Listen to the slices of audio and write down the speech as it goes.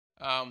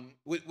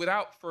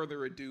Without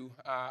further ado,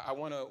 I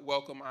want to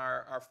welcome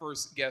our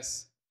first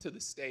guest to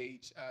the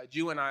stage.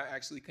 Ju and I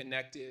actually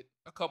connected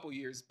a couple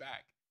years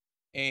back,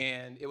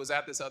 and it was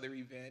at this other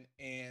event,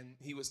 and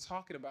he was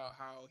talking about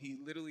how he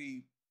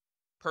literally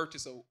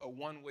purchased a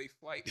one-way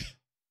flight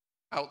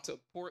out to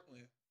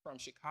Portland from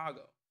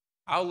Chicago.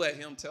 I'll let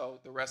him tell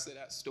the rest of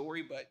that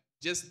story, but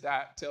just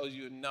that tells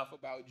you enough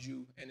about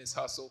Ju and his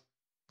hustle.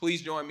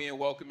 Please join me in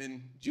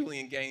welcoming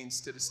Julian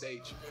Gaines to the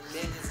stage.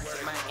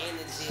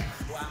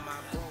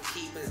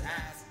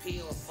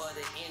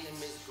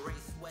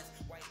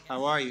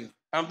 How are you?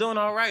 I'm doing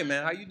all right,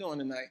 man. How you doing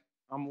tonight?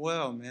 I'm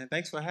well, man.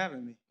 Thanks for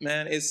having me.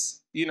 Man,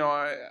 it's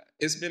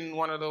it's been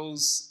one of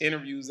those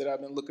interviews that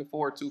I've been looking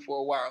forward to for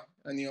a while,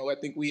 and I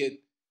think we had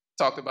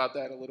talked about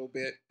that a little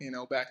bit,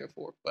 back and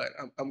forth. But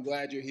I'm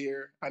glad you're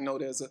here. I know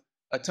there's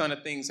a ton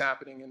of things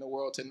happening in the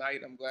world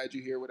tonight. I'm glad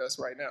you're here with us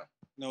right now.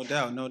 No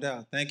doubt, no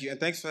doubt. Thank you, and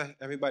thanks for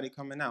everybody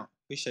coming out.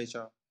 Appreciate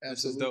y'all. Absolutely.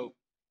 This is dope.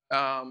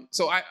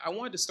 So I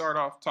wanted to start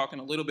off talking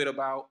a little bit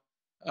about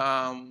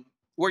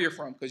where you're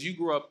from, because you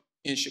grew up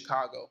in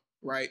Chicago,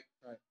 right?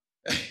 Right.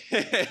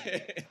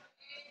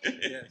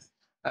 Yes.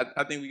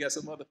 I think we got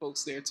some other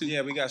folks there too.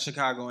 Yeah, we got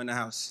Chicago in the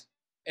house.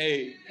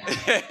 Hey.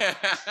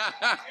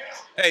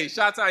 Hey,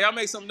 shout out. Y'all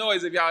make some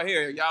noise if y'all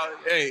here. Y'all,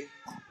 hey.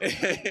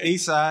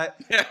 East side.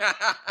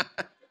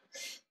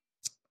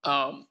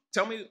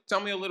 Tell me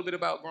a little bit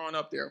about growing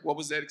up there. What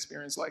was that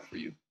experience like for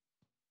you?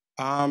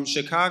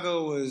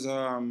 Chicago was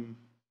a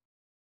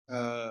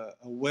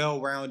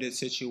well-rounded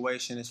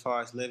situation as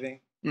far as living.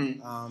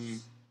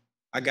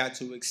 I got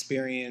to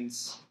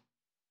experience,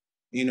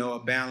 a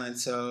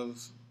balance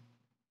of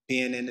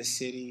being in the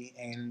city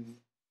and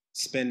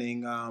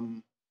spending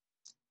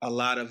a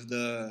lot of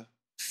the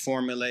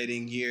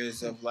formulating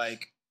years of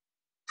like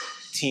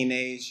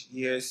teenage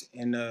years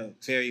in a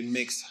very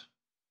mixed,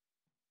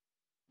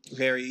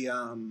 very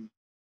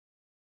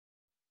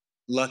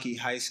lucky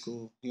high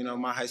school.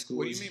 My high school.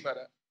 What do you mean by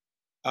that?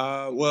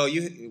 Well,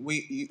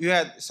 you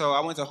had, so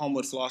I went to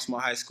Homewood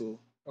Flossmoor High School.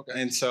 Okay.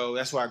 And so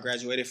that's where I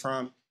graduated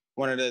from.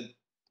 One of the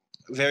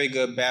very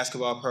good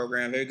basketball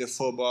program, very good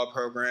football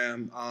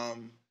program.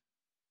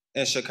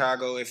 In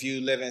Chicago, if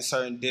you live in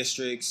certain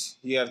districts,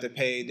 you have to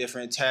pay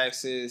different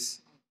taxes.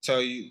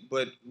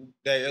 But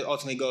that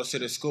ultimately goes to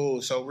the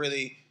school. So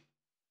really,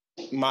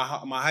 my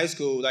high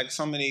school, like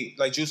so many,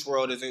 like Juice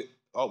WRLD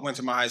went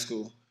to my high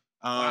school.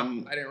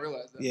 Wow, I didn't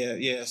realize that.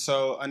 Yeah.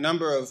 So a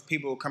number of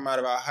people come out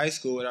of our high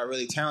school that are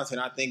really talented.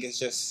 I think it's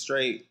just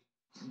straight,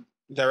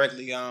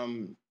 directly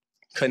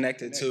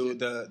connected to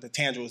the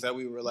tangibles that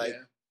we were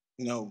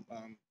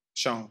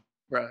shown.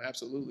 Right,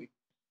 absolutely.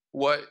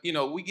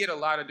 We get a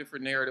lot of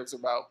different narratives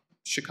about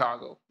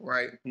Chicago,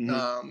 right?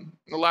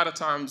 Mm-hmm. A lot of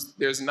times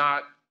there's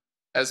not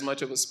as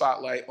much of a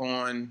spotlight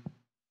on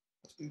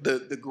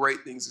the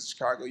great things in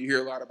Chicago. You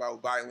hear a lot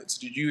about violence.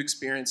 Did you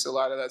experience a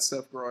lot of that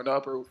stuff growing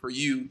up, or for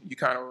you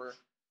kind of were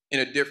in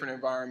a different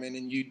environment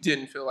and you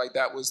didn't feel like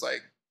that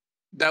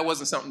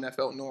wasn't something that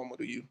felt normal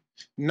to you?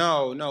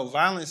 No,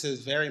 violence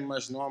is very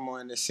much normal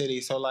in the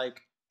city. So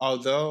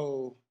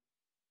although,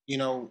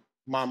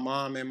 my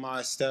mom and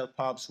my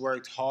step-pops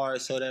worked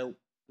hard so that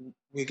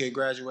we could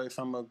graduate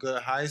from a good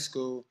high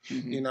school,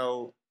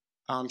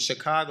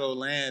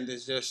 Chicagoland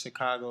is just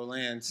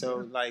Chicagoland.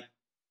 So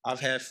I've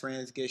had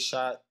friends get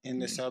shot in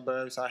the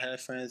suburbs. I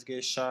had friends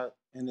get shot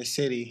in the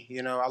city.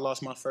 I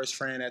lost my first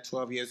friend at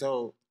 12 years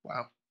old.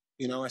 Wow.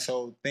 And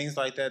so things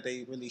like that,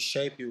 they really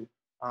shape you.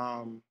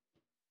 I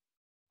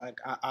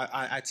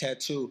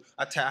tattoo.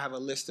 I have a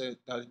list of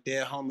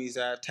dead homies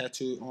that I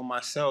tattooed on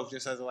myself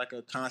just as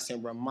a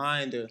constant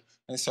reminder.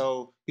 And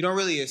so you don't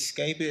really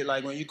escape it.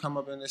 Like when you come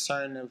up in a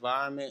certain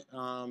environment,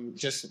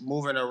 just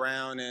moving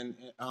around, and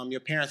your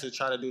parents will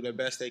try to do the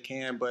best they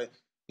can, but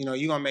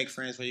you're gonna make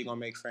friends where you're gonna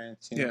make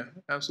friends. Yeah,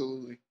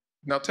 absolutely.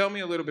 Now tell me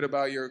a little bit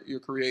about your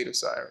creative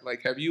side.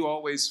 Have you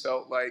always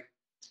felt like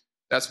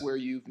that's where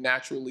you've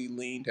naturally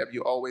leaned? Have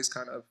you always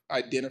kind of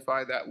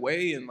identified that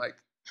way? And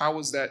how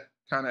was that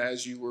kind of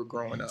as you were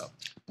growing up?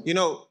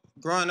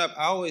 Growing up,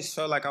 I always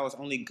felt like I was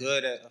only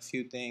good at a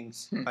few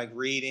things, like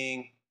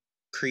reading,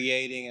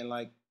 creating,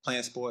 and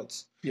playing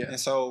sports. Yeah. And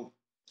so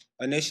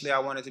initially I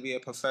wanted to be a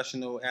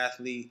professional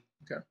athlete.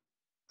 Okay.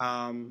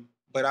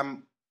 But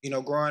I'm,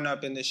 growing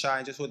up in the Chi,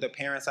 and just with the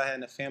parents I had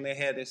in the family I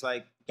had, it's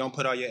don't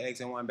put all your eggs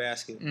in one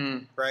basket,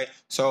 right?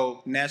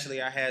 So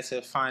naturally I had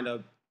to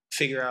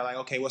figure out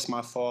okay, what's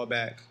my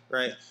fallback,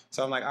 right?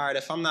 So I'm all right,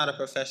 if I'm not a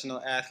professional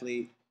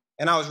athlete,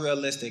 and I was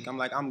realistic. I'm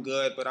I'm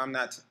good, but I'm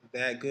not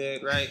that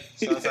good, right?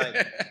 So I was all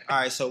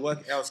right, so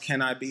what else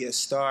can I be a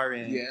star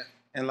in? Yeah.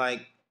 And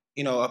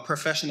a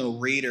professional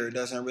reader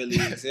doesn't really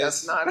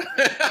exist. That's not.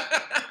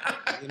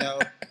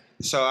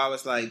 So I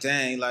was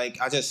dang, I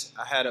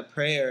had a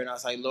prayer, and I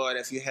was Lord,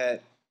 if you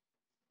had,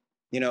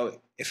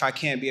 if I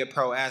can't be a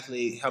pro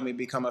athlete, help me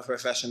become a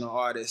professional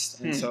artist.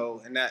 And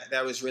so, and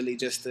that was really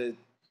just the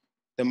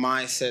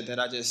mindset that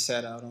I just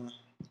set out on.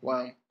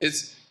 Wow.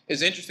 It's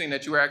interesting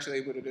that you were actually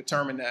able to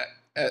determine that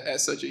at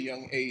such a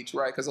young age,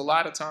 right? Because a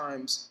lot of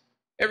times,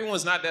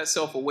 everyone's not that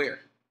self-aware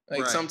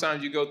Like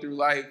sometimes you go through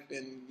life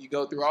and you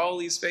go through all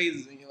these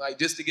phases and you're like,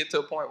 just to get to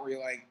a point where you're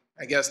like,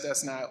 I guess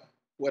that's not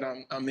what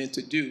I'm meant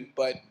to do.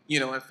 But, you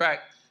know, in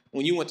fact,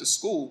 when you went to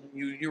school,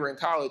 you were in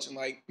college and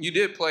like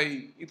you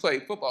played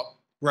football.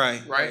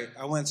 Right.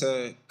 I went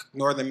to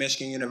Northern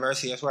Michigan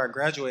University. That's where I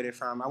graduated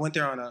from. I went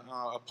there on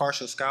a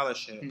partial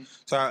scholarship. Mm-hmm.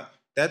 So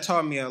that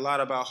taught me a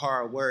lot about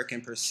hard work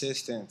and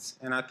persistence.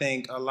 And I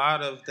think a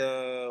lot of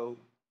the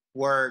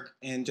work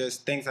and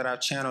just things that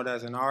I've channeled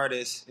as an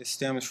artist, it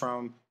stems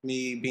from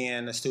me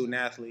being a student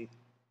athlete.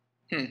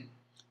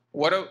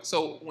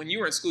 So when you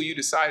were in school, you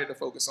decided to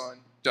focus on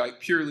like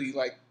purely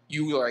like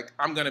you were like,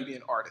 I'm going to be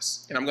an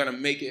artist and I'm going to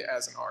make it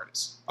as an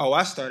artist. Oh,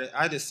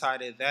 I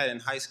decided that in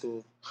high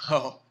school.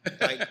 Oh.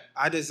 Like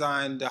I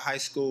designed the high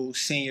school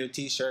senior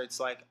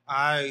t-shirts.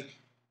 Anybody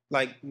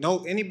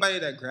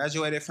that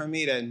graduated from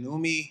me that knew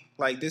me,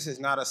 like this is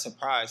not a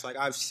surprise. Like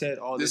I've said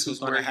this was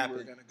going to happen. You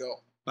were going to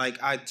go.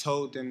 Like I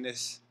told them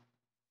this.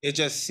 It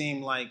just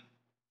seemed like,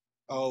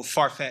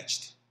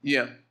 far-fetched.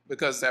 Yeah,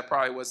 because that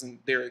probably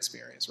wasn't their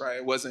experience, right?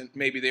 It wasn't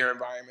maybe their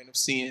environment of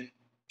seeing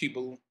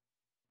people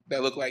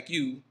that look like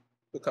you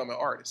become an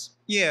artist.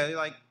 Yeah,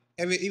 like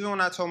even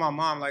when I told my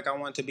mom like I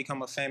wanted to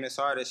become a famous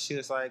artist, she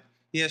was like,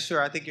 "Yeah,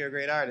 sure, I think you're a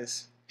great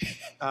artist.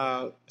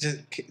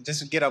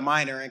 Just get a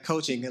minor in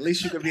coaching. At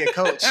least you could be a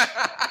coach."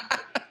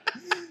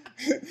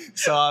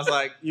 So I was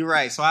like, "You're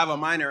right." So I have a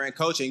minor in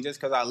coaching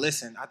just because I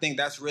listen. I think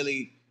that's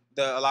really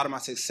a lot of my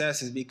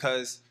success is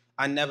because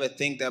I never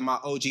think that my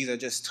OGs are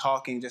just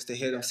talking just to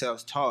hear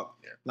themselves talk.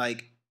 Yeah.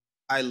 Like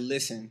I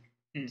listen.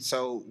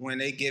 So when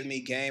they give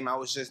me game, I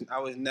was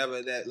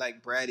never that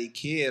like bratty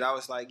kid. I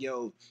was like,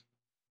 yo,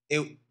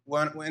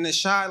 when it's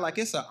shy, like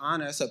it's an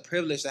honor, it's a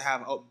privilege to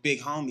have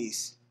big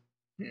homies.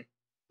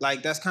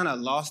 Like that's kind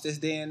of lost this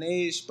day and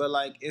age, but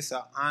like it's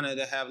an honor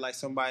to have like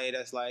somebody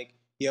that's like,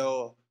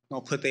 yo,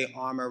 gonna put their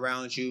arm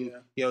around you,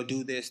 yo,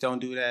 do this, don't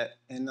do that,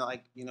 and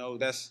like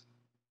that's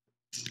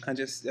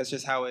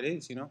just how it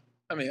is,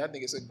 I mean, I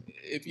think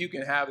if you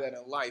can have that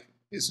in life,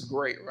 it's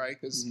great, right?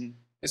 Because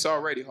it's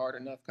already hard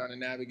enough kind of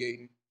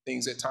navigating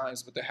things at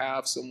times, but to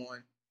have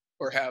someone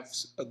or have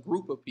a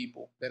group of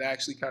people that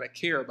actually kind of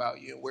care about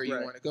you and where you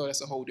want to go,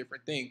 that's a whole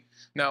different thing.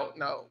 Now,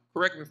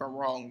 correct me if I'm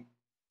wrong.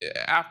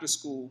 After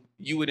school,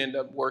 you would end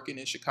up working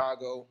in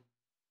Chicago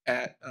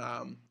at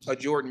a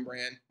Jordan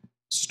brand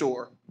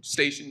store,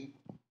 Station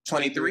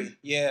 23.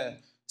 Yeah.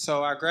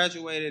 So I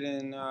graduated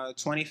in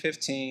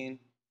 2015.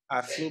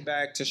 I flew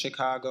back to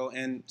Chicago,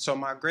 and so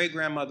my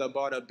great-grandmother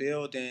bought a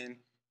building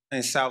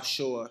in South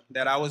Shore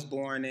that I was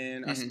born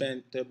in. I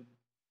spent the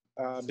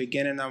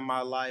beginning of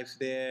my life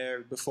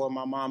there before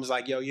my mom was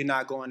like, yo, you're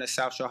not going to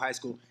South Shore High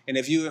School. And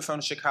if you're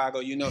from Chicago,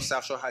 you know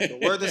South Shore High School.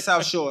 We're the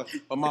South Shore.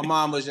 But my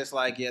mom was just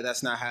like, yeah,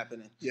 that's not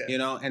happening.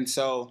 Yeah. And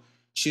so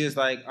she was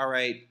like, all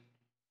right,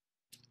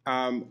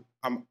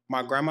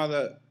 my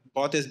grandmother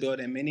bought this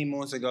building many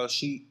moons ago.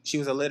 She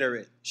was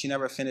illiterate. She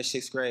never finished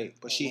 6th grade.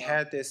 But she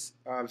had this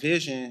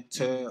vision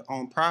to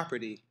own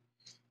property.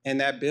 And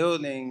that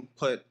building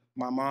put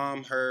my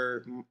mom,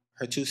 her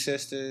 2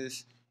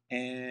 sisters,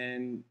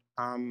 and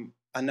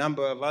a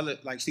number of other,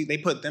 they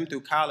put them through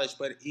college,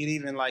 but it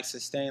even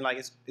sustained,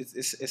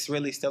 it's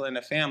really still in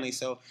the family.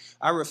 So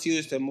I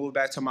refused to move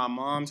back to my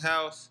mom's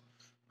house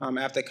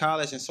after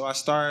college, and so I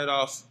started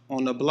off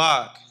on the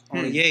block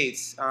on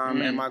Yates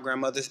at my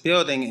grandmother's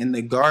building in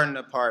the garden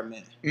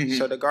apartment.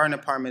 So the garden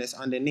apartment is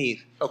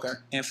underneath. Okay.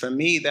 And for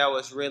me, that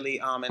was really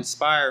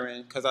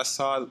inspiring because I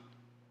saw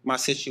my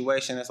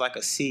situation as like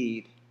a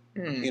seed.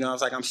 I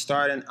was like, I'm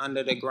starting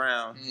under the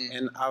ground,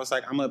 and I was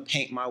like, I'm gonna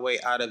paint my way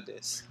out of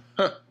this.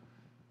 Huh.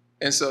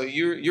 And so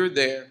you're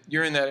there,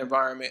 you're in that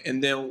environment,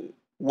 and then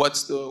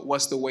what's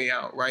the way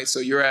out, right? So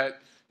you're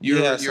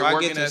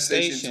working at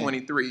Station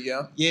 23,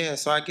 yeah? Yeah,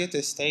 so I get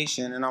to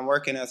station, and I'm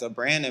working as a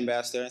brand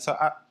ambassador. And so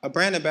a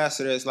brand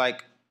ambassador is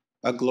like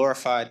a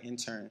glorified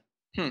intern.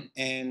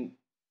 And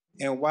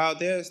while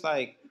there's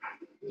like...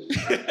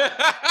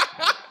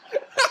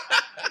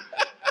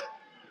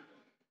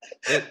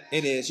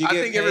 It is. I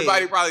think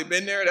everybody probably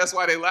been there. That's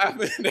why they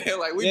laughing. They're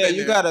like, we been there.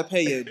 You got to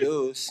pay your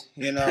dues,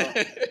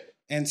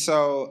 And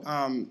so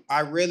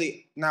I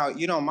really... Now,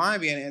 you don't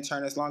mind being an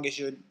intern as long as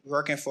you're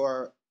working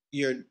for...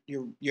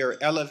 You're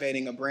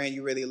elevating a brand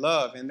you really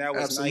love, and that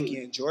was Absolutely.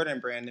 Nike and Jordan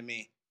brand to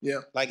me.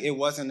 Yeah, like it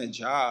wasn't a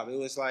job. It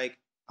was like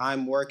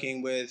I'm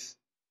working with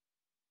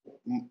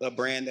a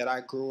brand that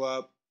I grew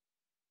up.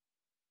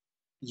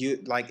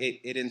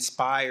 It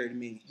inspired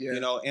me. Yeah.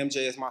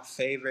 MJ is my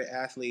favorite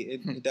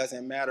athlete. It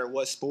doesn't matter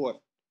what sport.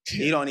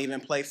 He don't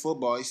even play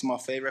football. He's my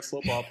favorite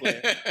football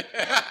player. You know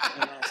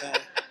what I'm saying?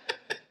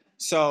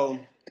 So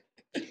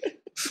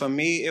for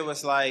me, it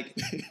was like.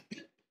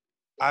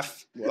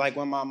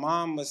 When my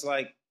mom was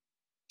like,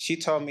 she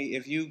told me,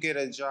 if you get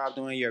a job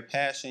doing your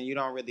passion, you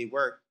don't really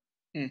work.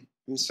 And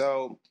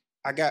so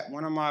I got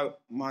one of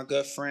my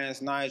good friends,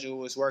 Nigel,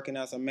 was working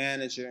as a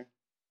manager.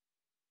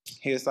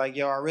 He was like,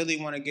 yo, I really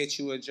want to get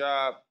you a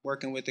job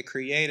working with the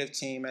creative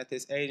team at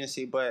this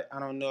agency, but I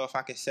don't know if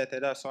I can set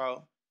that up.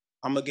 So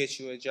I'm going to get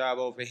you a job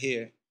over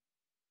here.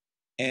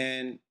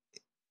 And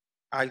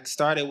I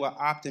started with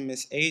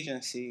Optimus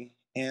Agency,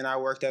 and I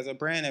worked as a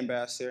brand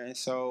ambassador. And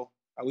so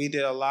we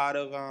did a lot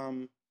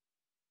of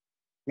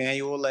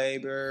manual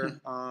labor.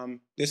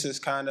 This is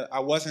kind of, I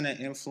wasn't an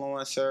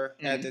influencer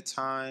at the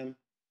time.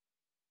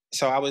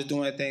 So I was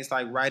doing things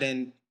like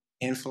writing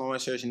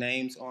influencers'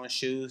 names on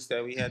shoes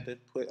that we had to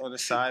put on the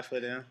side for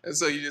them. And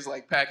so you just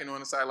like packing on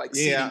the side like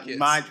yeah, seating kits.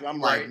 Mind you, I'm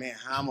like, man,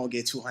 how I'm gonna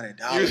get $200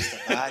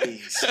 to buy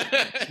these?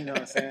 You know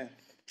what I'm saying?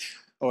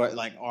 Or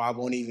I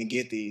won't even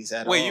get these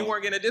at all. Wait, you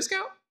weren't getting a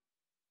discount?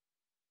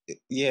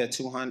 Yeah,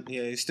 200.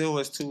 Yeah, it still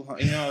was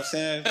 200. You know what I'm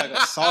saying? It's like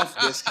a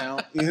soft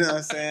discount. You know what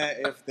I'm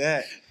saying? If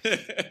that.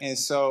 And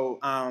so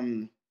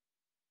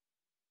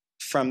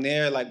from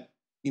there, like,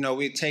 you know,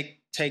 we take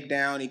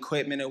down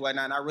equipment and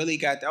whatnot. And I really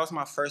that was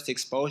my first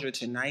exposure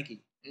to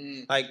Nike.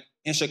 Like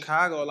in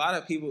Chicago, a lot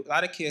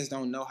of kids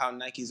don't know how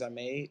Nikes are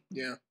made.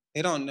 Yeah.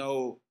 They don't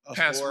know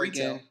past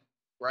retail,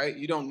 right?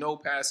 You don't know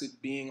past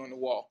it being on the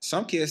wall.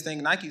 Some kids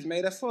think Nike's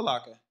made at Foot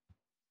Locker.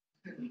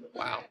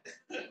 Wow.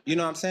 You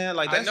know what I'm saying?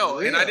 Like, that's I know,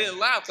 real. and I didn't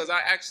laugh because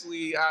I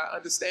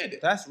understand it.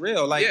 That's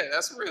real. Like, yeah,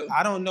 that's real.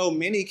 I don't know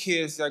many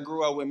kids that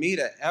grew up with me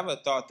that ever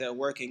thought that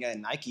working at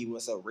Nike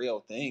was a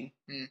real thing.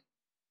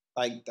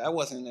 Like, that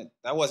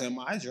wasn't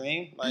my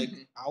dream. Like,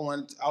 I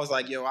was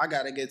like, yo, I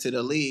gotta get to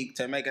the league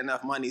to make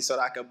enough money so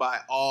that I could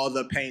buy all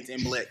the paint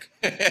and blick.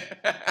 You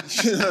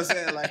know what I'm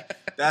saying? Like,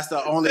 that's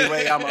the only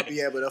way I'm gonna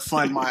be able to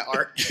fund my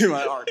art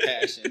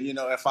passion. You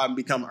know, if I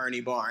become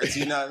Ernie Barnes.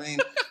 You know what I mean?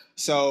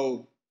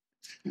 So,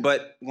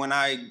 but when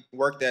I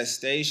worked at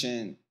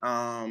Station,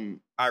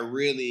 I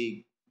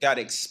really got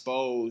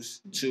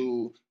exposed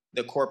to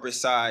the corporate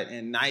side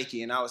and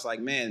Nike, and I was like,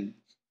 man,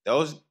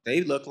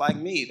 they look like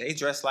me. They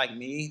dress like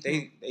me.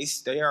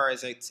 They are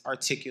as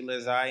articulate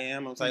as I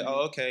am. I was like,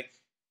 oh, okay.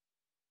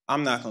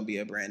 I'm not gonna be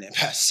a brand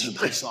ambassador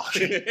much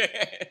longer.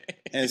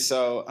 And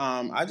so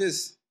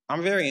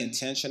I'm very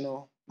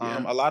intentional.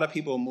 A lot of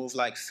people move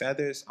like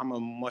feathers. I'm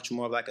much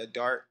more like a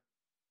dart,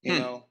 you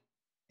know.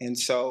 And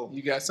so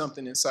you got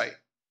something in sight.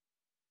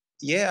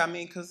 Yeah, I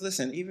mean, because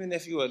listen, even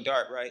if you're a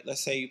dart, right?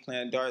 Let's say you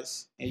playing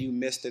darts and you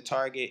miss the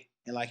target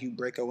and like you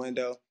break a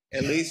window.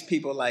 At least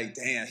people like,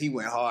 damn, he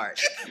went hard.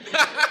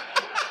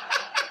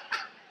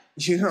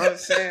 You know what I'm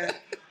saying?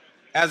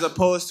 As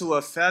opposed to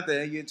a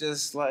feather, you're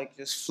just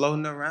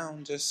floating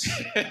around,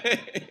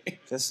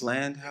 just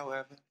land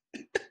however.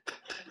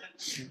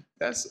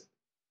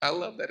 I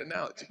love that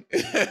analogy.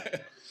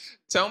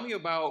 Tell me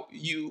about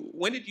you.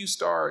 When did you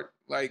start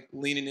like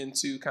leaning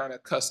into kind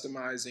of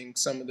customizing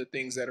some of the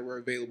things that were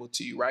available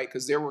to you, right?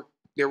 Because there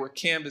were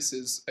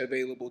canvases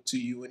available to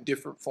you in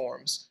different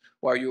forms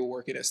while you were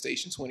working at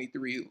Station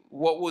 23.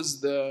 What was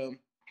the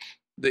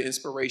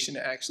inspiration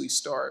to actually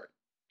start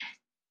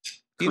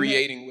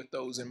creating with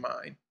those in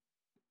mind?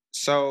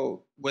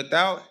 So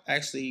without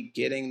actually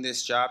getting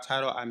this job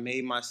title, I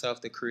made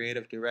myself the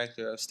creative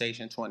director of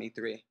Station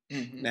 23.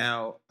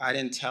 Now, I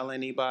didn't tell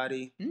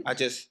anybody. I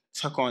just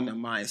took on the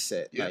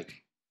mindset. Yep.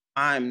 Like,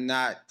 I'm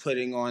not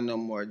putting on no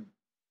more.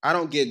 I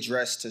don't get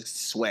dressed to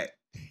sweat,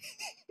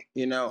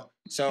 you know?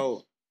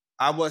 So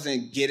I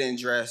wasn't getting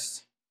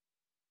dressed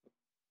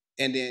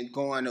and then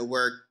going to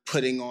work,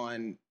 putting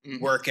on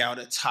workout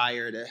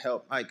attire to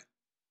help. Like,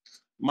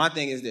 my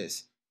thing is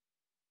this.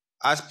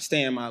 I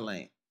stay in my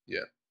lane.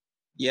 Yeah.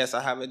 Yes,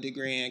 I have a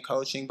degree in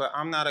coaching, but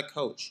I'm not a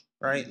coach,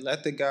 right?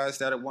 Let the guys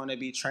that want to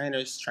be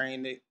trainers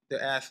train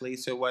the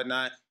athletes or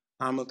whatnot.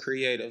 I'm a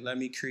creative. Let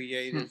me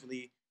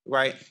creatively,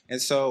 right?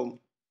 And so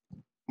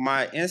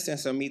my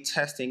instance of me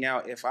testing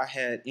out if I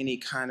had any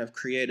kind of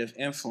creative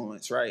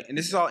influence, right? And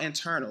this is all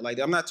internal. Like,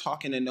 I'm not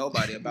talking to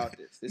nobody about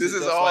this. This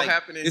is all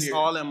happening it's here. It's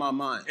all in my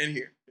mind. In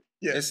here.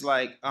 Yeah. It's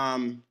like,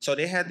 so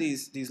they had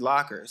these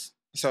lockers.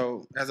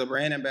 So as a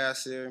brand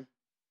ambassador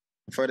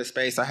for the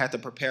space, I had to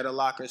prepare the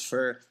lockers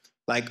for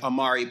like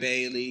Amari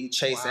Bailey,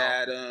 Chase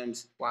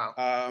Adams. Wow.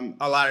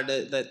 A lot of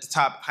the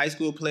top high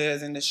school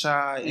players in the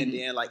Chi. And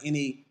then like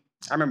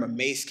I remember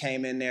Mace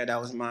came in there.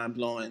 That was mind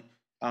blowing.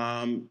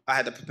 I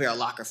had to prepare a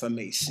locker for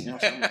Mace. You know,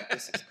 so I'm like,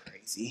 this is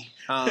crazy.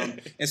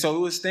 And so it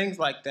was things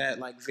like that,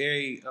 like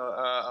very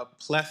a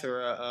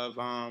plethora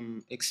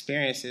of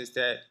experiences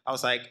that I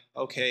was like,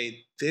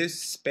 okay,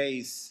 this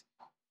space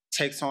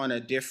takes on a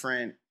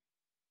different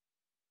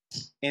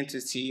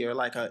entity or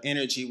like an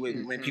energy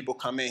when people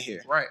come in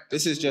here. Right.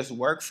 This is just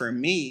work for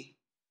me,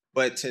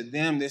 but to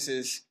them,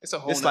 it's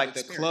like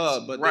the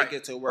club, but they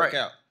get to work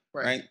out.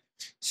 Right.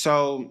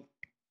 So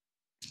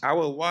I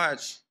would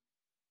watch.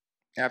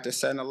 After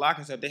setting the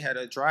lockers up, they had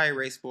a dry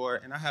erase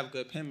board, and I have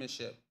good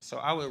penmanship. So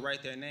I would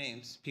write their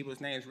names, people's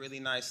names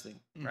really nicely,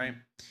 right?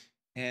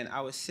 And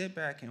I would sit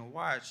back and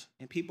watch,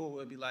 and people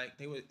would be like,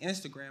 they would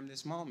Instagram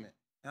this moment.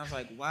 And I was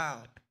like,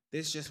 wow,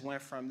 this just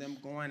went from them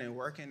going and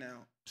working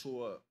out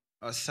to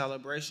a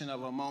celebration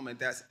of a moment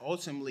that's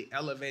ultimately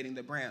elevating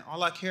the brand.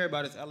 All I care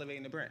about is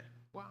elevating the brand.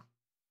 Wow.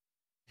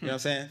 You know what I'm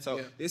saying?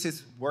 So this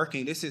is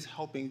working. This is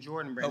helping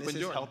Jordan brand. This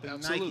is helping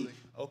Nike.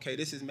 Okay,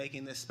 this is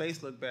making the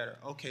space look better.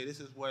 Okay,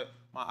 this is what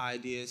my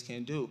ideas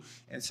can do.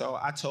 And so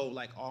I told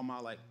like all my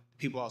like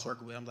people I was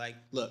working with, I'm like,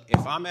 look,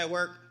 if I'm at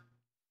work,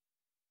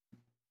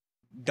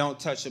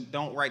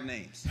 don't write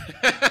names.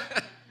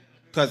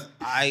 Because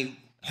I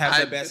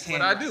have the best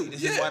handwriting.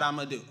 This is what I'm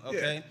going to do,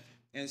 okay?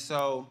 Yeah. And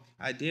so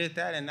I did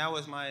that, and that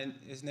was my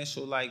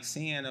initial, like,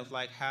 seeing of,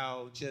 like,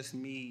 how just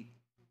me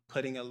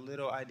putting a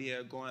little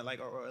idea going, like,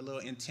 or a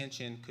little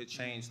intention could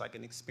change, like,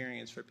 an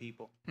experience for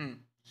people.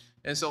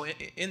 And so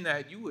in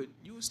that, you would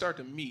start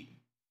to meet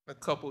a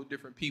couple of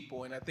different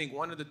people, and I think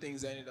one of the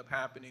things that ended up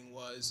happening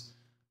was,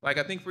 like,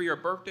 I think for your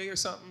birthday or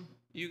something,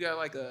 you got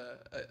like a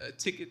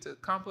ticket to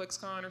Complex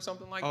Con or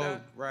something like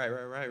that. Oh,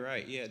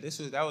 right. Yeah,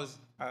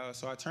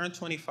 so I turned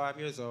 25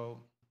 years old.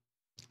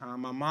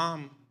 My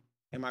mom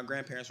and my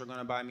grandparents were going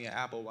to buy me an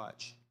Apple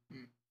Watch.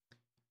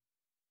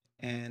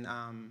 And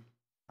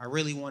I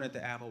really wanted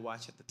the Apple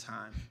Watch at the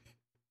time.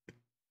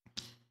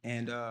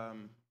 And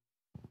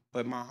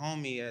but my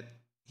homie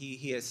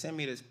he had sent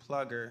me this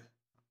plugger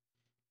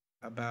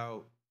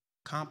about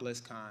Complex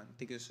Con. I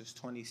think this was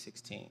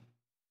 2016.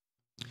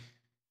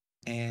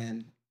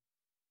 And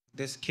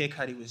this kid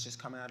Cudi was just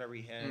coming out of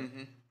rehab.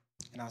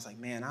 And I was like,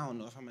 man, I don't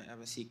know if I'm going to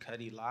ever see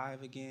Cudi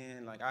live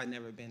again. Like, I'd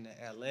never been to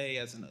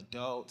LA as an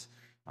adult.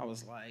 I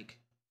was like,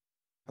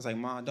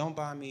 Mom, don't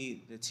buy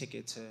me the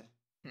ticket to,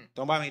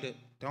 don't buy me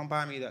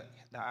the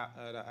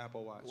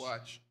Apple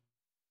Watch.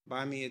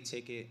 Buy me a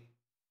ticket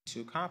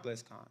to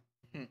Complex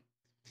Con.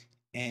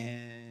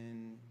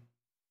 And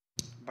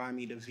buy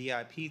me the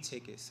VIP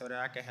ticket so that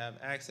I could have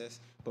access.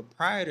 But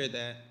prior to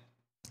that,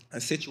 a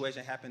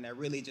situation happened that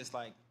really just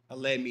like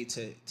led me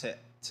to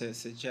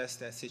suggest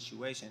that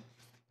situation.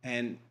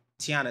 And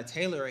Teyana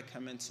Taylor had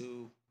come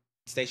into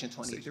Station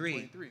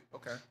 23.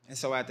 Okay. And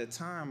so at the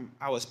time,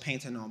 I was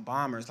painting on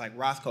bombers. Like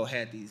Rothko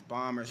had these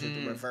bombers with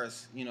the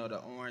reverse,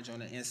 the orange on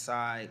the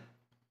inside.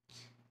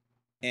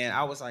 And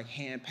I was like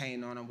hand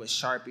painting on them with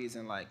Sharpies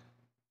and like,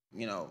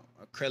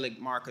 acrylic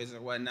markers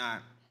or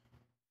whatnot.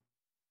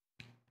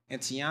 And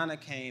Teyana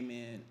came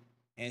in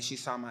and she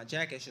saw my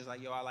jacket. She was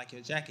like, yo, I like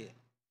your jacket.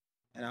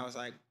 And I was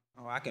like,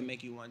 oh, I can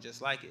make you one just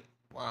like it.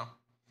 Wow.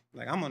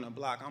 Like, I'm on the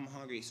block. I'm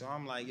hungry. So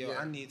I'm like, yo,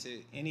 I need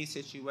to, any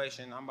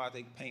situation, I'm about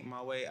to paint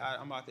my way.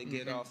 I'm about to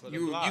get off of the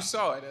block. You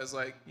saw it as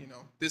like,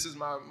 this is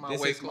my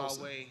way closer. This is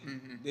my way.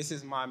 This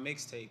is my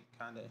mixtape,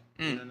 kind of.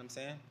 You know what I'm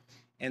saying?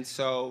 And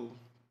so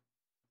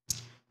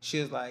she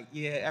was like,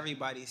 yeah,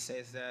 everybody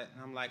says that.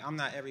 And I'm like, I'm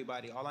not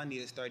everybody. All I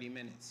need is 30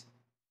 minutes.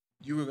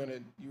 You were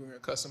gonna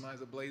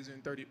customize a blazer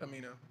in 30. I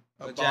mean,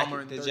 a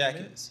bomber in 30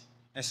 minutes.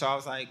 And so I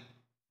was like,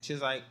 she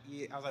was like,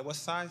 yeah. I was like, what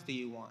size do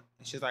you want?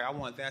 And she's like, I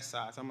want that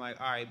size. I'm like,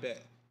 all right,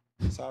 bet.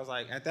 So I was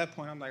like, at that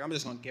point, I'm like, I'm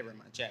just gonna give her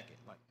my jacket.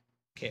 Like,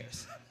 who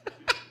cares?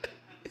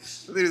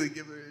 Literally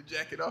give her a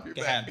jacket off your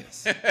back.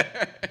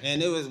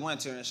 And it was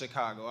winter in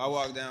Chicago. I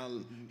walked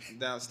down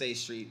State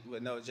Street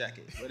with no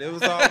jacket, but it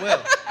was all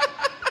well.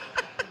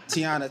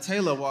 Teyana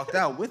Taylor walked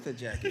out with a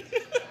jacket.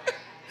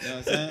 You know what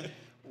I'm saying?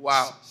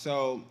 Wow.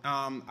 So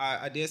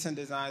I did some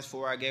designs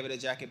for her. I gave it a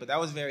jacket, but that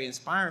was very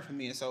inspiring for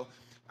me. And so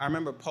I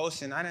remember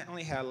posting. I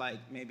only had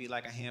maybe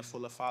a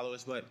handful of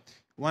followers, but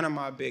one of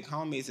my big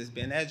homies is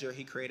Ben Edger.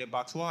 He created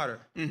Box Water.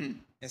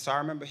 And so I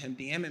remember him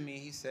DMing me.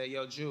 He said,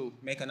 yo, Ju,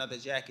 make another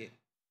jacket.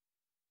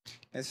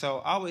 And so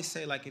I always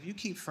say, like, if you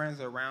keep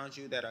friends around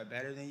you that are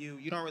better than you,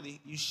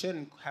 you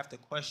shouldn't have to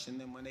question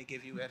them when they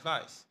give you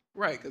advice.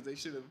 Right, because they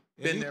should have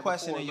been there before. If you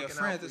questioning your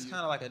friends, it's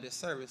kind of like a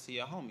disservice to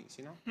your homies,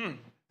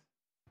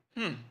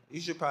 You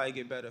should probably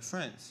get better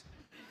friends.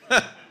 You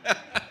know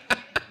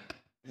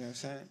what I'm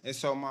saying? And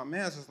so my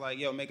man was like,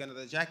 yo, make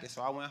another jacket.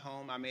 So I went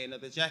home, I made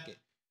another jacket.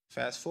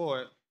 Fast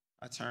forward,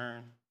 I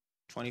turned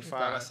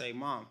 25. I say,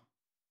 Mom,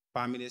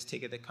 buy me this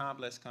ticket to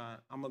Complex Con.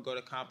 I'm going to go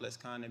to Complex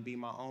Con and be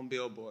my own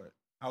billboard.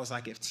 I was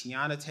like, if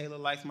Teyana Taylor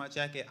likes my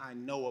jacket, I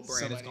know a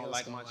brand is going to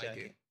like my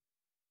jacket.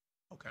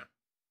 Okay.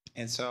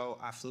 And so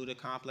I flew to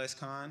Complex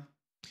Con,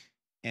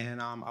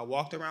 and I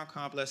walked around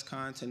Complex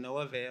Con to no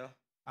avail.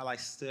 I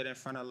stood in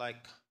front of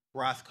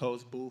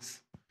Rothko's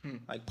booth,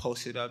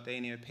 posted up. They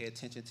didn't even pay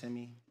attention to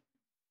me.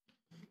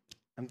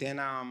 And then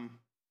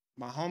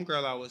my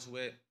homegirl I was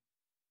with,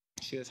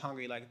 she was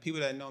hungry. Like,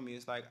 people that know me,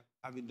 it's like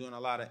I do a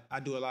lot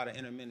of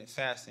intermittent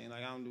fasting.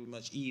 Like, I don't do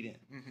much eating.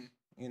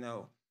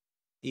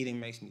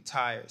 Eating makes me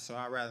tired, so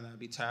I'd rather not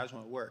be tired. I just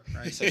want to work,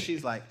 right? So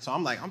she's like,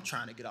 I'm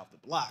trying to get off the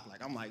block.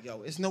 Like, I'm like,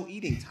 yo, it's no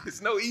eating time.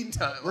 It's no eating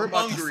time. We're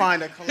about to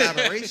find a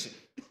collaboration.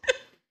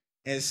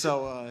 And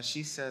so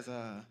she says,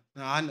 no,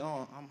 I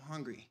know, I'm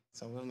hungry.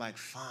 So we're like,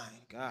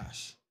 fine,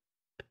 gosh.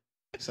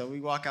 So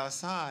we walk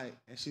outside,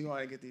 and she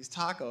wanted to get these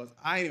tacos.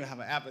 I didn't even have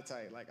an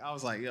appetite. Like, I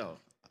was like, yo,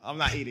 I'm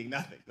not eating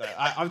nothing. Like,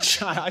 I'm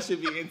trying. I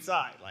should be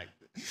inside. Like,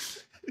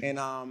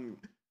 and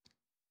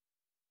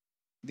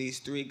these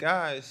three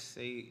guys,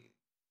 they,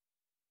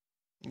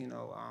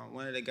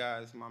 one of the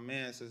guys, my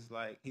man, is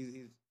like, he's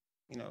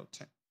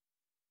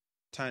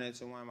turned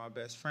into one of my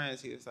best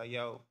friends. He was like,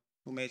 yo,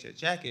 who made your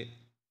jacket?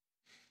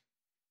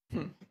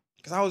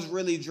 Because I was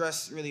really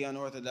dressed really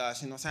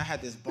unorthodox. So I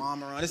had this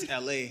bomber on. This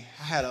LA.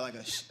 I had a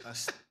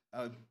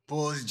a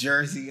Bulls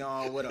jersey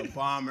on with a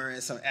bomber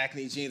and some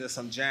Acne jeans or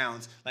some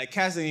Jowns. Like,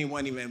 cats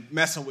wasn't even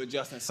messing with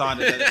Justin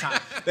Saunders at the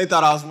time. They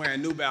thought I was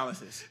wearing New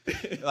Balances.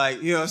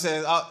 Like, you know what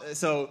I'm saying?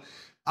 So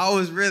I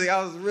was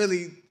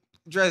really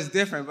dressed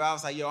different, but I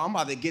was like, yo, I'm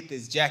about to get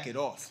this jacket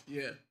off.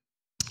 Yeah.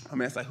 I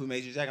mean, it's like, who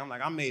made your jacket? I'm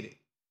like, I made it.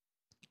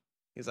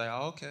 He's like,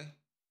 oh, okay.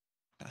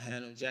 I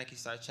hand him the jacket,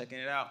 started checking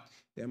it out.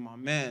 Then my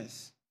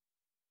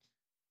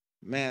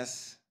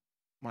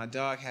my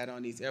dog had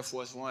on these Air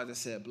Force Ones that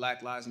said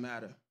Black Lives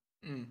Matter.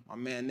 My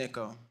man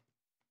Nico.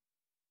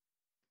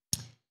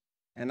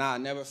 And I'll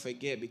never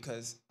forget,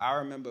 because I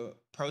remember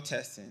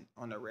protesting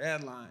on the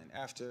red line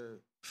after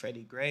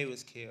Freddie Gray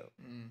was killed.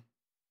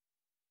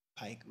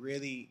 Like,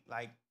 really,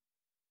 like,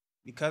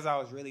 because I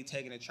was really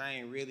taking the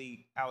train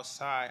really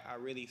outside, I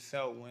really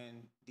felt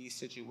when these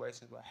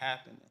situations were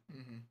happening.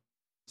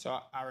 So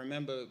I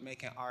remember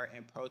making art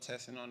and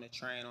protesting on the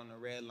train on the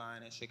red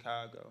line in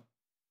Chicago,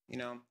 you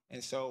know?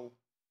 And so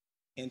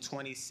in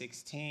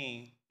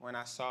 2016, when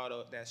I saw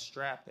that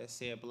strap that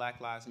said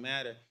Black Lives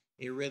Matter,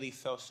 it really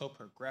felt so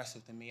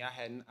progressive to me. I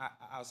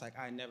was like,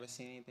 I had never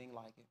seen anything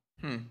like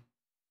it.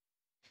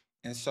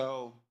 And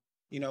so,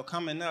 you know,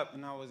 coming up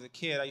when I was a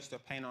kid, I used to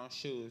paint on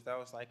shoes. That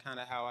was like kind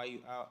of how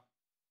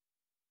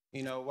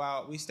you know,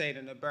 while we stayed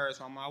in the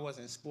Birds, I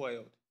wasn't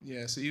spoiled.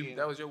 Yeah, so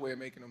that was your way of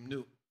making them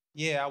new.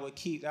 Yeah, I would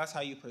that's how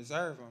you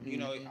preserve them. You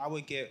know, I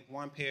would get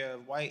one pair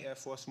of white Air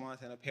Force Ones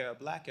and a pair of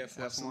black Air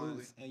Force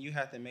Ones, and you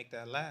have to make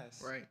that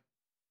last. Right.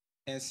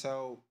 And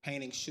so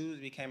painting shoes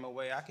became a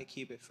way I could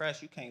keep it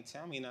fresh. You can't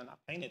tell me nothing.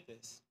 I painted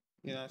this.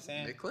 You know what I'm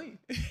saying? They're clean.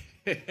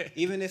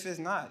 Even if it's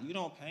not, you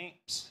don't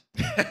paint.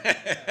 What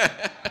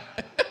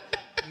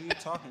are you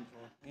talking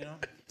for? You know?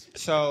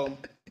 So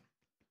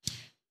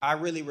I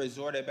really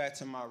resorted back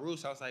to my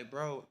roots. I was like,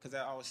 bro, because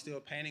I was still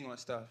painting on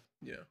stuff.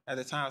 Yeah. At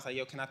the time, I was like,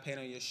 yo, can I paint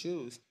on your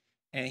shoes?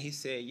 And he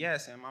said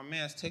yes. And my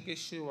man took his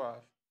shoe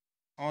off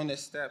on the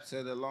steps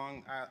of the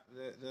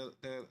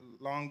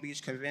Long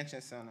Beach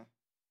Convention Center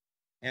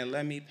and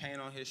let me paint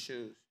on his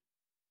shoes.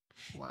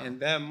 Wow. And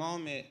that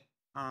moment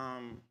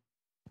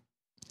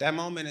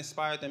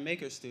inspired the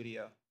Maker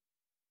Studio.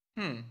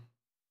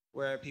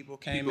 Where people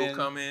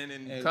come in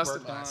and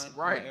customize.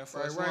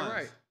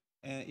 Right.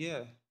 And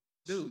yeah.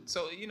 Dude,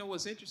 so you know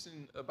what's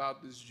interesting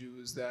about this Jew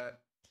is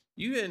that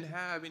you didn't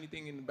have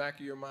anything in the back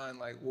of your mind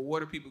like, well,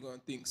 what are people going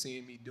to think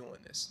seeing me doing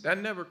this? That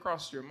never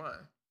crossed your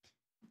mind.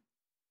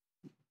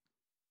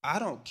 I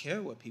don't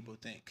care what people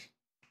think.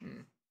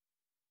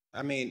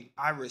 I mean,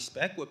 I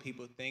respect what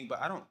people think,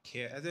 but I don't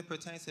care. As it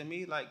pertains to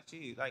me, like,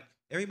 gee, like,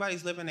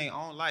 everybody's living their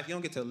own life. You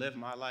don't get to live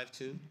my life,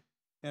 too. You know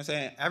what I'm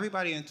saying?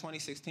 Everybody in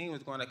 2016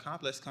 was going to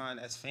ComplexCon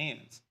as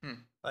fans.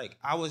 Like,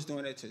 I was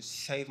doing it to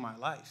save my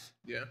life.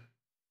 Yeah.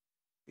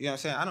 You know what I'm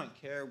saying? I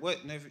don't care what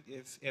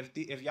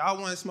if y'all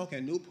want to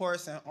smoking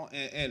Newports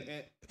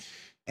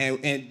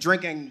and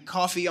drinking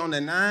coffee on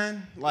the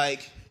 9,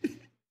 like,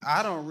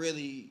 I don't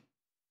really.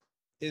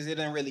 It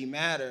didn't really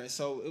matter.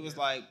 So it was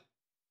like,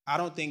 I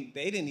don't think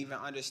they didn't even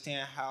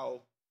understand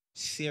how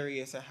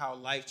serious and how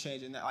life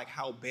changing, like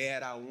how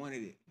bad I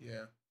wanted it.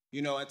 Yeah.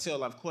 You know,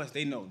 until of course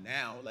they know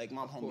now. Like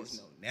my homies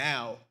know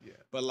now. Yeah.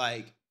 But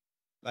like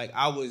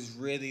I was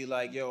really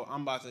like, yo,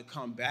 I'm about to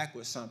come back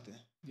with something.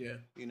 Yeah.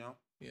 You know.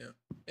 Yeah.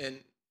 And,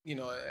 you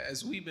know,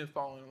 as we've been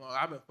following along,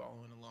 I've been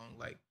following along,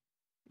 like,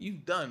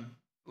 you've done,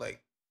 like,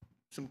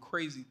 some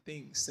crazy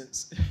things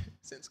since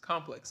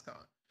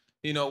ComplexCon.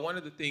 You know, one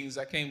of the things,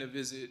 I came to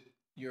visit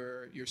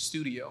your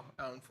studio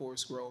out in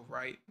Forest Grove,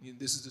 right?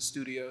 This is the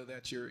studio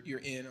that you're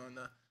in on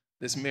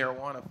this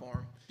marijuana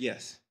farm.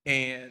 Yes.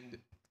 And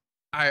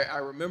I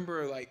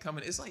remember, like,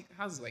 coming, it's like,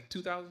 how's it, like,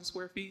 2,000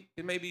 square feet?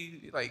 It may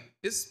be, like,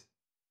 it's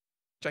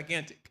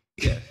gigantic.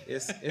 Yeah,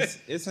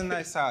 it's a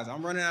nice size.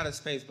 I'm running out of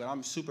space, but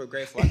I'm super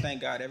grateful. I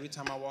thank God every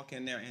time I walk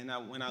in there and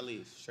when I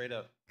leave, straight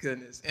up.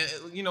 Goodness. And,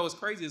 you know, what's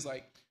crazy is,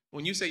 like,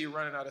 when you say you're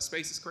running out of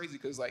space, it's crazy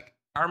because, like,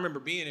 I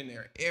remember being in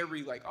there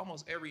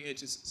almost every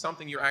inch is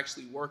something you're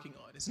actually working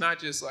on. It's not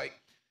just, like,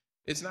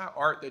 it's not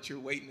art that you're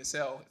waiting to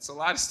sell. It's a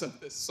lot of stuff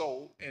that's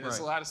sold, and It's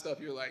a lot of stuff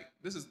you're like,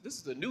 this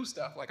is the new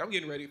stuff. Like, I'm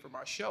getting ready for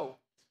my show.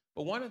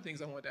 But one of the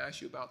things I wanted to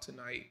ask you about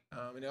tonight,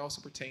 and it also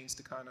pertains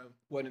to kind of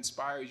what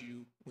inspires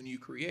you when you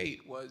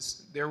create,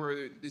 was there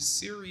were this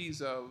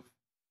series of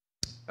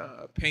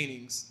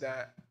paintings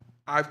that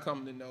I've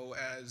come to know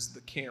as the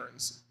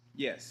Karens.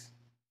 Yes.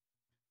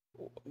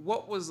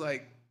 What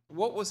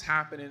was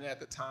happening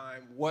at the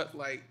time? What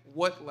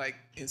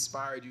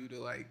inspired you to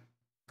like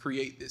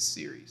create this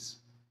series?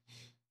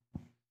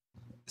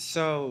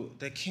 So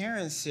the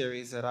Karen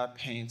series that I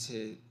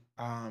painted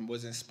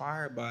was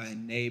inspired by a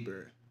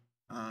neighbor.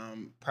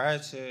 Prior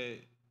to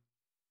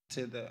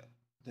the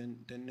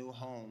new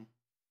home,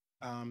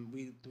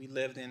 we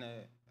lived in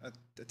a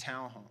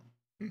townhome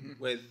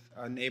with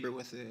a neighbor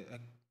with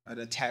an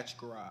attached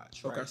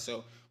garage. Right? Okay.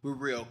 So we're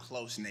real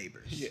close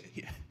neighbors.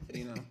 Yeah.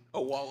 You know,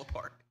 a wall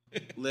apart.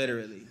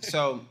 Literally.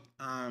 So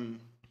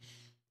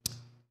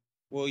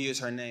we'll use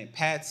her name,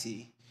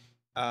 Patsy.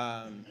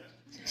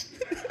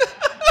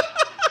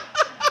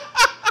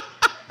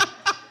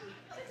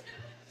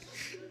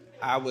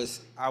 I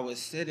was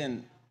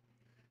sitting.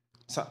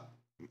 So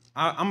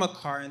I'm a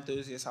car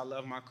enthusiast. I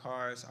love my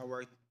cars.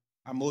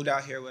 I moved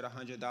out here with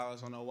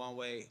 $100 on a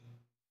one-way.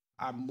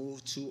 I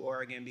moved to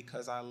Oregon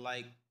because I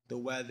like the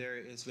weather.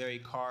 It's very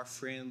car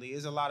friendly.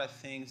 There's a lot of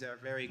things that are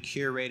very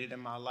curated in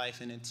my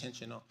life and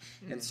intentional.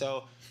 And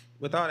so,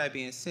 with all that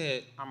being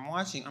said, I'm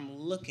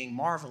looking,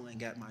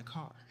 marveling at my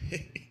car,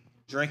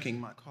 drinking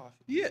my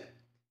coffee. Yeah.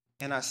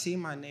 And I see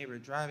my neighbor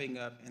driving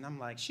up, and I'm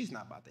like, she's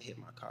not about to hit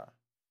my car.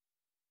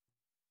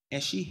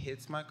 And she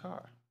hits my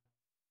car.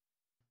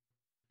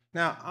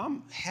 Now,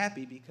 I'm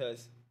happy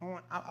because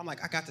I'm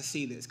like, I got to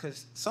see this,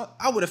 because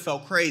I would have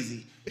felt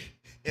crazy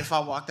if I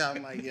walked out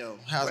and like, yo,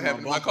 how's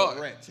my car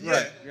wrecked?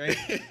 Yeah,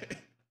 right?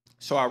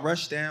 So I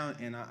rushed down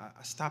and I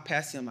stopped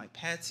Patsy. I'm like,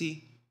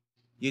 Patsy,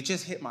 you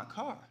just hit my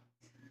car.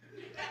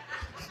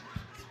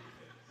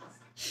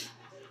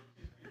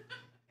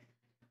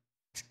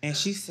 And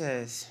she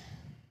says,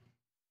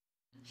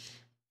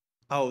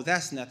 oh,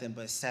 that's nothing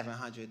but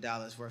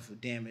 $700 worth of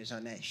damage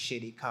on that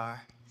shitty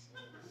car.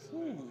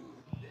 Ooh.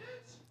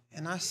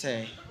 And I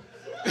say,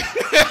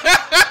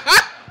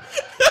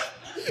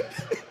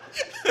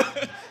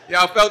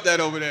 y'all felt that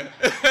over there.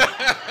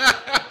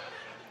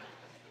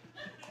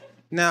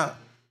 Now,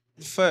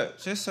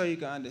 just so you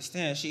can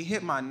understand, she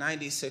hit my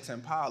 96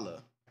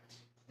 Impala.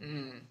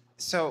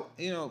 So,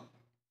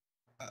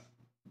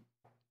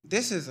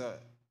 this is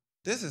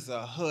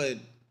a hood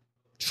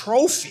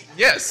trophy.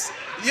 Yes.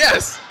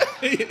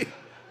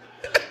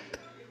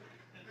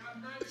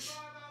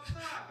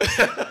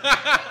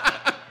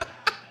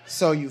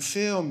 So you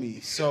feel me?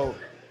 So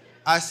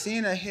I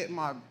seen her hit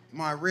my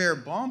rear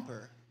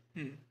bumper,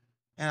 and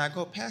I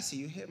go, Patsy,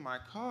 you hit my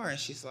car, and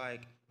she's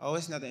like, oh,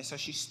 it's nothing. So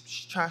she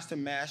tries to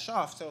mash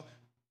off. So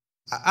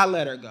I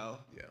let her go.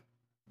 Yeah.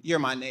 You're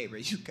my neighbor.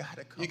 You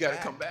gotta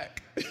come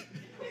back.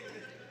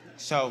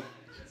 So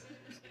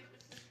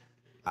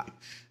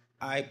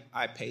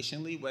I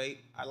patiently wait.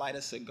 I light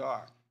a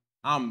cigar.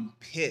 I'm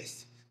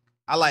pissed.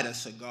 I light a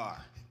cigar.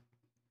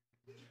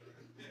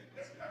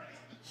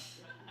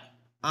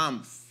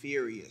 I'm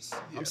furious.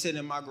 Yeah. I'm sitting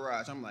in my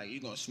garage. I'm like,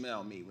 you're going to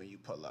smell me when you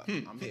pull up.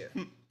 I'm here.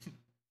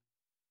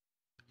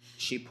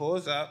 She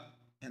pulls up,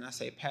 and I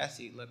say,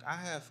 Patsy, look, I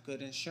have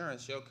good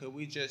insurance. Yo, could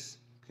you just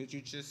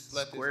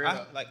let Square this...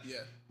 it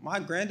up. My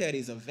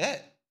granddaddy's a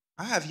vet.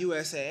 I have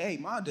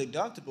USAA. My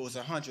deductible is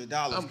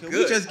 $100. Could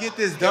we just get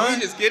this done? Can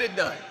we just get it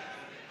done?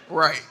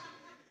 Right.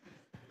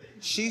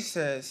 She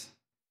says,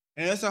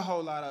 and there's a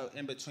whole lot of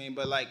in between,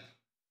 but like,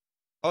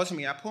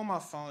 ultimately, I pull my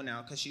phone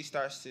out because she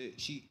starts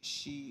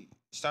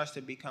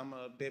to become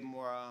a bit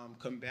more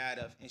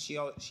combative, and she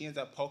ends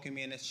up poking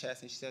me in the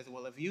chest, and she says,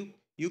 well, if you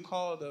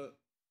call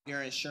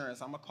your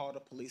insurance, I'm gonna call the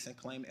police and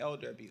claim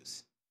elder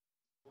abuse.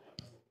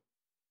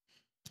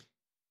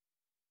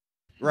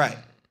 Right.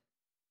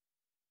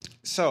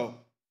 So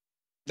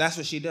that's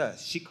what she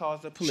does. She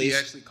calls the police. She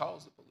actually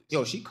calls the police.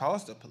 Yo, she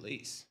calls the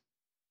police.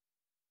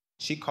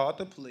 She called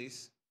the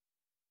police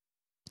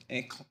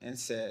and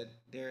said,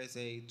 there is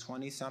a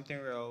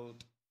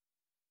 20-something-year-old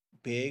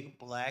big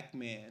black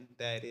man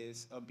that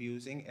is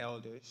abusing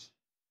elders.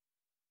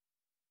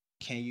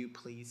 Can you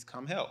please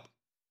come help?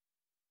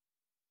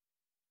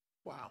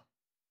 Wow.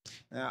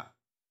 Now,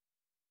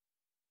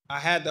 I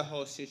had the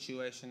whole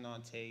situation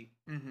on tape.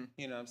 Mm-hmm.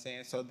 You know what I'm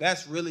saying? So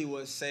that's really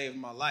what saved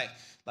my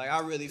life. Like,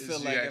 I really feel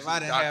like if I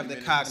didn't have the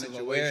cognitive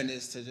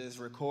awareness to just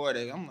record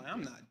it, I'm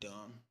not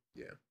dumb.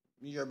 Yeah.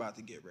 You're about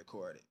to get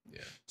recorded.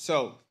 Yeah.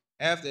 So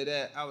after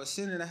that, I was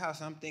sitting in the house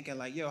and I'm thinking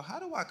like, yo, how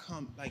do I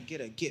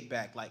get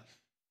back? Like,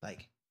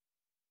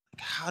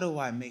 how do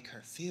I make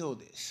her feel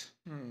this?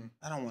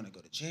 I don't want to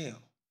go to jail.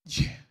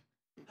 Yeah.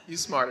 You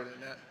smarter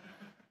than that.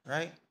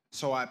 Right?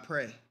 So I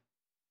pray.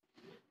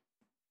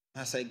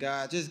 I say,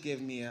 God, just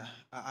give me an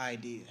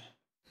idea.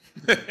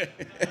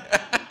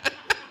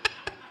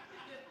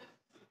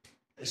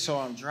 So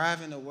I'm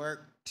driving to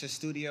work to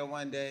studio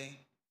one day,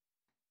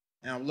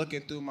 and I'm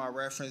looking through my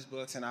reference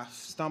books, and I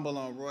stumble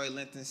on Roy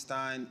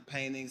Lichtenstein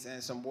paintings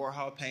and some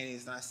Warhol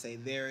paintings, and I say,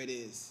 there it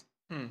is,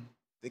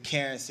 the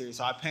Karen series.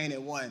 So I painted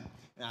one,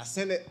 and I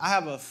send it. I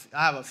have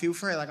a few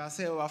friends, like I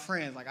said with my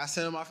friends. Like I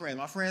send it to my friends.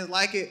 My friends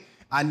like it.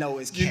 I know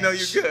it's cash. You know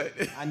you're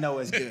good. I know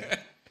it's good.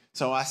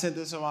 So I sent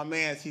this to my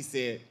man. He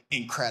said,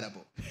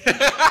 incredible.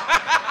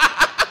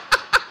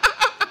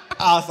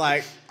 I was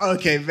like,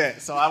 okay,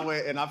 bet. So I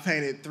went and I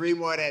painted 3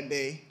 more that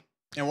day.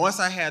 And once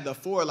I had the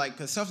 4, like,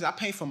 because I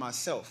paint for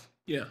myself.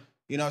 Yeah.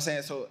 You know what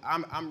I'm saying? So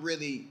I'm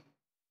really,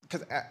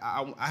 because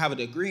I have a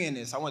degree in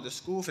this. I went to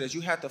school for this. You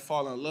have to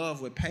fall in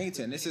love with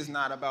painting. This is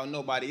not about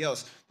nobody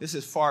else. This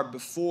is far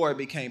before it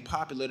became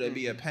popular to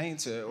be a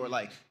painter or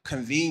like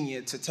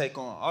convenient to take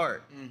on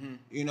art. Mm-hmm.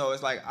 You know,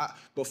 it's like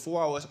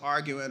before I was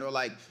arguing or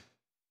like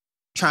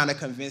trying to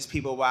convince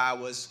people why I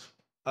was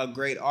a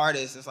great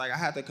artist. It's like I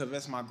had to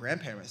convince my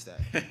grandparents that,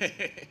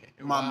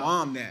 my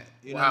mom that.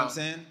 You know what I'm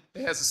saying?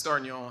 It has to start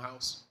in your own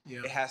house.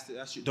 Yeah, it has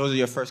to. Those are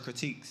your first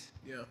critiques.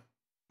 Yeah.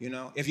 You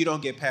know, if you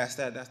don't get past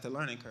that, that's the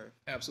learning curve.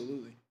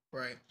 Absolutely.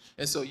 Right.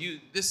 And so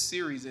this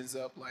series ends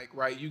up like,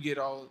 right, you get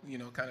all,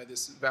 kind of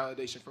this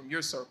validation from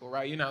your circle,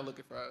 right? You're not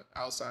looking for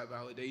outside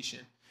validation.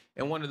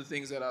 And one of the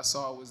things that I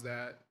saw was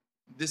that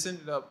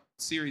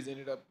series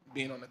ended up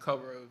being on the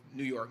cover of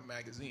New York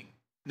Magazine,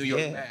 New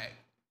York Mag.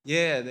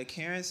 Yeah, the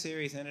Karen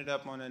series ended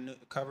up on the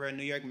cover of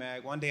New York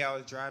Mag. One day I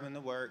was driving to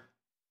work,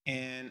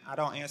 and I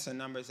don't answer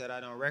numbers that I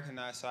don't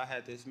recognize, so I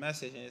had this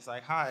message, and it's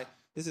like, "Hi,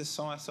 this is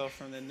so-and-so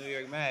from the New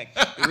York Mag.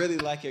 We really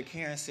like your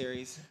Karen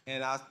series."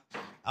 And I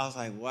was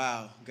like,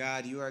 wow,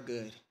 God, you are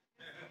good.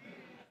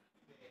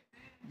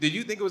 Did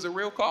you think it was a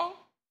real call?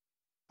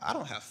 I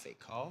don't have fake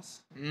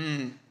calls.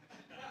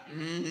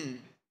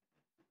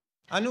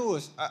 I knew it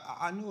was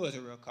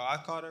a real call. I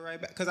called it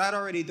right back because I'd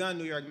already done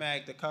New York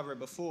Mag, the cover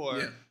before,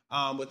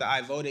 with the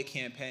I Voted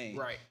campaign.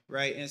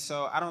 Right. And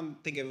so I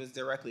don't think it was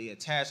directly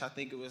attached. I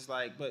think it was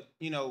like, but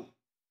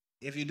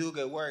if you do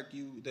good work,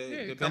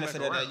 the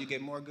benefit of that, you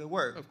get more good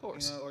work. Of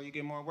course. Or you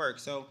get more work.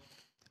 So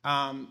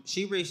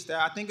she reached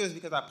out. I think it was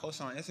because I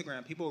posted on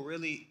Instagram.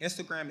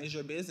 Instagram is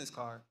your business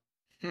card.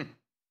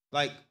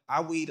 Like,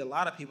 I weed a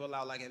lot of people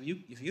out. Like,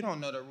 if you don't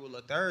know the rule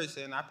of thirds,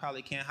 then I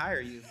probably can't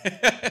hire you.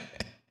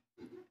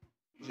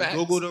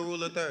 Google the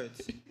rule of thirds.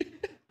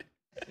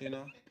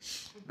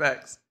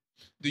 Facts.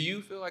 Do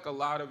you feel like a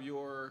lot of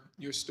your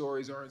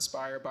stories are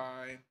inspired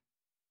by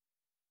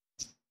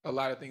a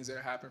lot of things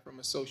that happen from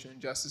a social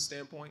injustice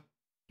standpoint?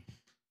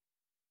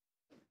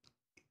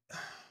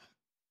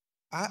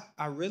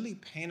 I really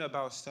paint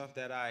about stuff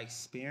that I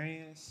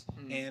experience,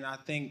 and I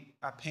think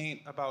I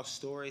paint about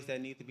stories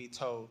that need to be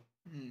told.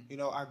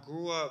 I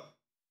grew up.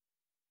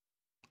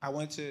 I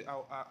went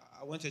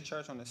to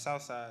church on the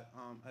South Side,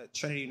 at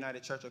Trinity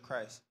United Church of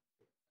Christ.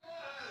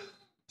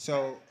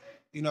 So,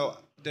 you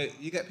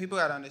got people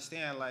got to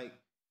understand, like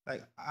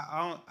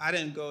I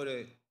didn't go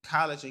to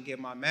college and get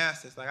my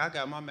master's. Like, I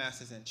got my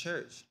master's in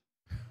church.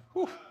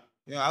 Whew.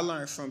 I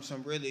learned from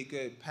some really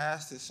good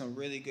pastors, some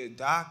really good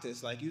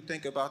doctors. Like, you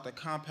think about the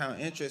compound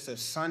interest of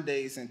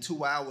Sundays and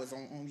 2 hours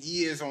on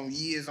years on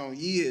years on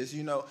years.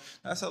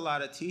 That's a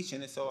lot of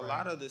teaching. And so a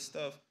lot of this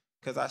stuff,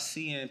 because I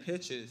see in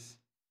pictures,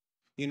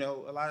 a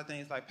lot of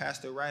things like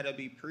Pastor Wright will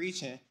be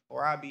preaching,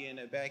 or I'll be in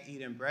the back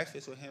eating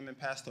breakfast with him and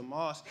Pastor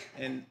Moss,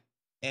 and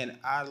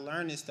I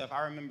learned this stuff.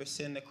 I remember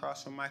sitting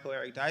across from Michael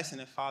Eric Dyson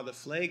and Father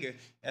Flager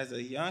as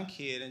a young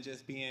kid and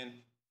just being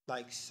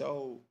like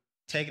so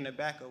taken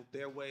aback of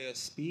their way of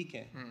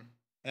speaking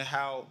and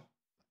how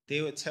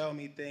they would tell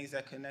me things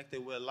that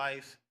connected with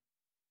life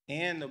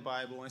and the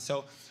Bible. And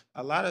so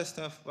a lot of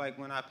stuff, like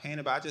when I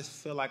paint about, I just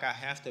feel like I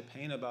have to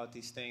paint about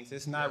these things.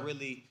 It's not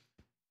really,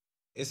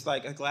 it's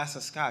like a glass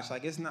of scotch.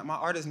 Like, it's not, my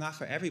art is not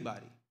for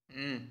everybody.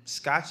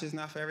 Scotch is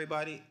not for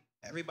everybody.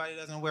 Everybody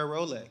doesn't wear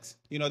Rolex.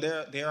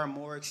 There are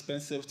more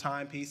expensive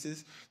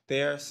timepieces.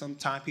 There are some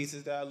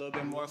timepieces that are a little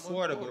bit more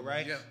affordable,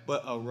 right? Yeah.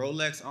 But a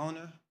Rolex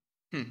owner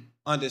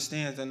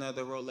understands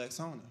another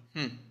Rolex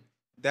owner.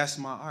 That's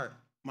my art.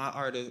 My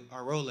art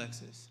are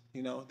Rolexes.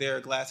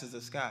 They're glasses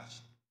of scotch.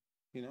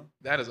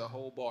 That is a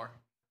whole bar.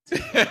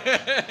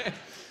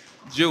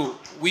 Ju,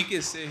 we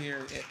could sit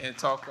here and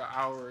talk for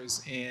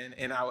hours,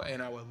 and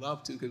I would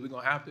love to, because we're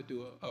gonna have to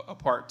do a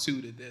part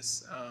 2 to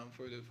this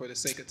for the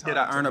sake of time. Did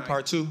I earn a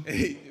part 2?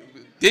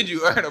 Did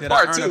you earn a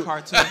part 2?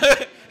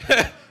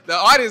 The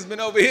audience been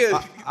over here.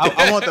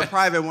 I want the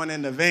private one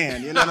in the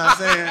van. You know what I'm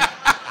saying?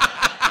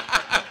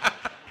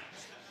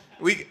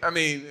 We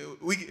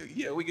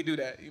could do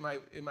that. It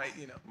might,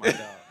 My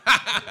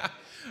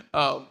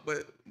dog.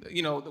 But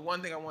the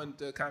one thing I wanted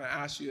to kind of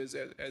ask you is,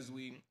 as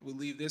we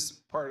leave this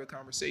part of the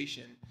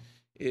conversation,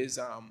 is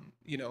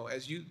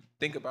as you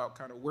think about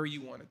kind of where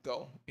you want to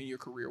go in your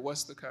career,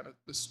 what's the kind of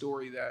the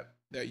story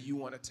that you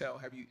want to tell?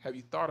 Have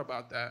you thought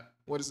about that?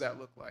 What does that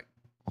look like?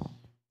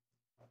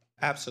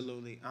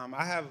 Absolutely.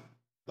 I have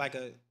like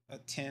a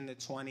 10 to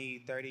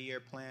 20, 30-year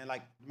plan.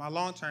 Like, my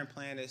long-term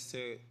plan is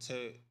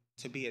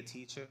to be a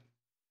teacher.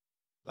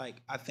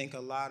 Like, I think a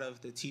lot of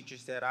the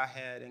teachers that I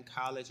had in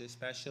college,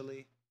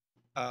 especially,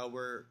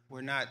 were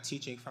not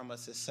teaching from a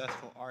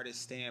successful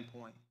artist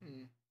standpoint,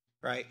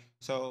 right?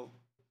 So,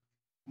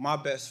 my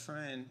best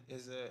friend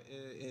is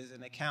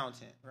an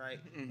accountant, right?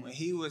 When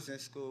he was in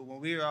school, when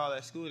we were all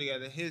at school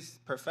together, his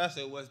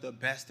professor was the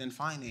best in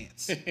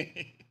finance.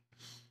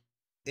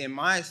 In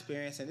my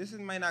experience, and this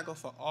may not go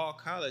for all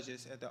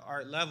colleges at the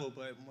art level,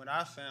 but what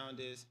I found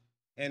is,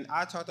 and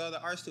I talk to other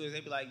art students,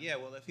 they'd be like, yeah,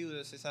 well, if he was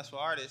a successful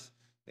artist,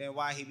 then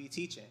why he be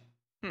teaching?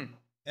 And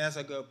that's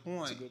a good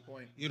point. That's a good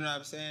point. You know what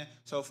I'm saying?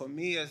 So for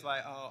me, it's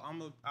like,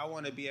 I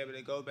want to be able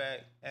to go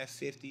back at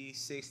 50,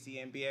 60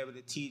 and be able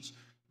to teach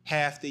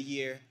half the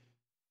year,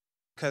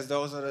 because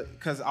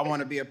I want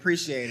to be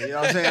appreciated. You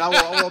know what I'm saying?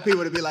 I want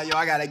people to be like, yo,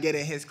 I got to get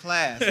in his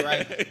class,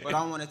 right? But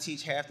I want to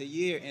teach half the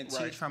year and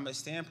teach from a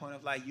standpoint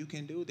of, like, you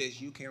can do this.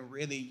 You can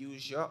really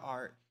use your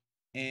art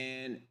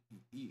and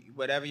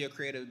whatever your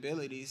creative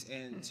abilities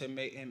and to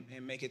make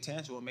it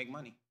tangible, make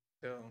money.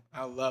 Yo,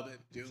 I love it,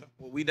 dude.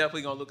 Well, we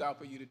definitely gonna look out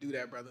for you to do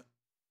that, brother.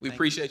 We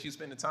appreciate you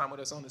spending time with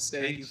us on the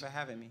stage. Thank you for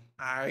having me.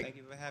 All right. Thank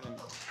you for having me.